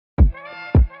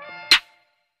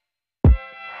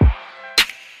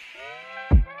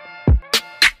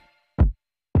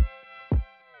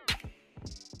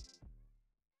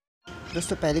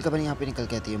दोस्तों पहली खबर यहाँ पे निकल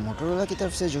के आती है मोटोरोला की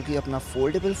तरफ से, जो कि अपना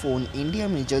फोल्डेबल फ़ोन इंडिया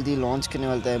में जल्दी लॉन्च करने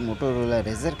वाला है, मोटोरोला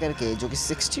रेजर करके, जो कि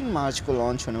 16 मार्च को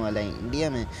लॉन्च होने वाला है इंडिया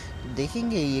में। तो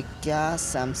देखेंगे ये क्या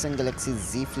सैमसंग गैलेक्सी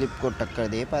Z फ्लिप को टक्कर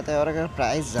दे पाता है, और अगर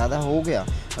प्राइस ज़्यादा हो गया,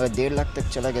 अगर 1.5 लाख तक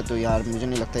चला गया, तो यार मुझे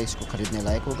नहीं लगता इसको खरीदने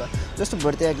लायक होगा। दोस्तों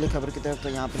बढ़ते अगली खबर की तरफ, तो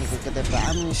यहाँ पर निकल के आता है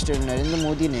प्राइम मिनिस्टर नरेंद्र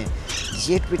मोदी ने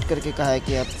ये ट्वीट करके कहा है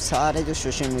कि अब सारे जो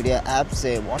सोशल मीडिया ऐप्स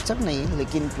है, व्हाट्सएप नहीं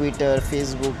लेकिन ट्विटर,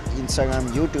 फेसबुक,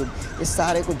 इंस्टाग्राम, यूट्यूब, ये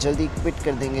सारे को जल्दी क्विट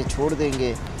कर देंगे, छोड़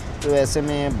देंगे। तो ऐसे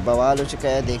में बवाल हो चुका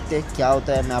है, देखते हैं क्या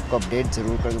होता है, मैं आपको अपडेट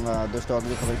ज़रूर कर दूँगा। दोस्तों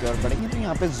अगली खबर की ओर बढ़ेंगे तो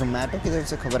यहाँ पे ज़ोमैटो की तरफ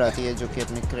से खबर आती है, जो कि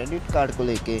अपने क्रेडिट कार्ड को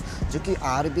लेके, जो कि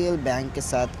RBL बैंक के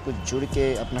साथ कुछ जुड़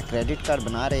के अपना क्रेडिट कार्ड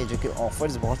बना रहे हैं, जो कि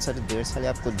ऑफ़र्स बहुत सारे 1.5 साल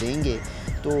आपको देंगे,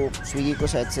 तो स्विगी को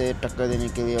शायद से टक्कर देने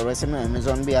के लिए। और वैसे में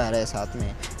अमेज़ॉन भी आ रहा है साथ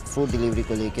में फूड डिलीवरी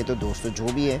को लेके। तो दोस्तों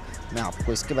जो भी है मैं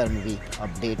आपको इसके बारे में भी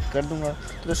अपडेट कर दूंगा।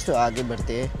 तो दोस्तों आगे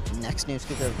बढ़ते हैं नेक्स्ट न्यूज़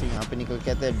की तरफ। तो यहाँ पे निकल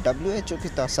के आता है WHO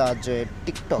के साथ जो है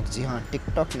टिकटॉक, जी हाँ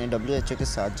टिकटॉक ने WHO के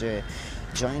साथ जो है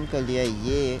ज्वाइन कर लिया,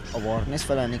 ये अवेयरनेस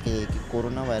फैलाने के लिए कि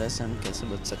कोरोना वायरस से हम कैसे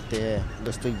बच सकते हैं।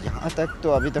 दोस्तों यहाँ तक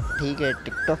तो अभी तक ठीक है,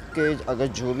 टिकटॉक के अगर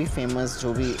जो भी फेमस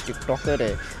जो भी टिकटॉकर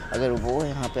है, अगर वो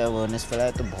यहाँ पे अवेयरनेस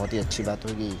फैलाए तो बहुत ही अच्छी बात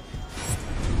होगी।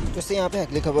 दोस्तों यहाँ पे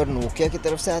अगली खबर नोकिया की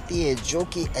तरफ से आती है, जो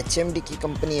कि HMD की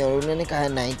कंपनी है, और उन्होंने कहा है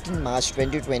 19 मार्च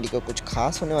 2020 को कुछ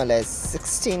खास होने वाला है,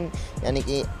 16 यानी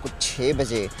कि कुछ 6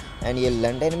 बजे, एंड ये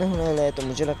लंदन में होने वाला है। तो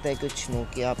मुझे लगता है कुछ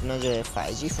नोकिया अपना जो है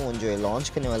 5G फ़ोन जो है लॉन्च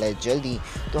करने वाला है जल्दी।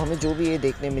 तो हमें जो भी ये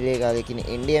देखने मिलेगा, लेकिन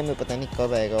इंडिया में पता नहीं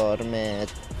कब आएगा, और मैं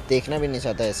देखना भी नहीं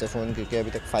चाहता ऐसे फ़ोन, क्योंकि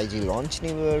अभी तक 5G लॉन्च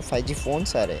नहीं हुआ और 5G फ़ोन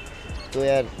सारे। तो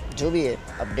यार जो भी है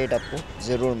अपडेट आपको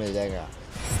ज़रूर मिल जाएगा।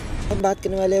 हम बात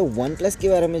करने वाले हैं वन प्लस के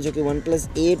बारे में, जो कि वन प्लस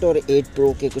 8 और 8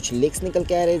 प्रो के कुछ लीक्स निकल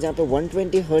के आ रहे हैं, जहाँ पे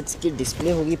 120 हर्ट्ज़ की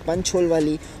डिस्प्ले होगी, पंच होल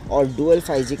वाली, और डुअल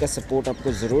 5G का सपोर्ट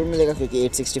आपको ज़रूर मिलेगा, क्योंकि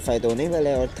 865 तो होने वाला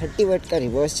है, और 30 वाट का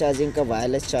रिवर्स चार्जिंग का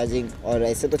वायरलेस चार्जिंग। और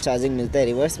ऐसे तो चार्जिंग मिलता है,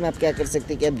 रिवर्स में आप क्या कर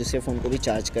सकते हैं कि आप दूसरे फ़ोन को भी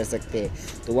चार्ज कर सकते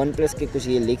हैं। तो वन प्लस के कुछ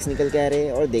ये लीक्स निकल के आ रहे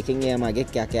हैं, और देखेंगे हम आगे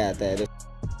क्या क्या आता है।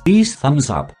 Please thumbs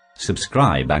up,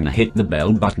 subscribe and hit the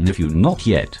bell button if you not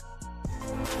yet.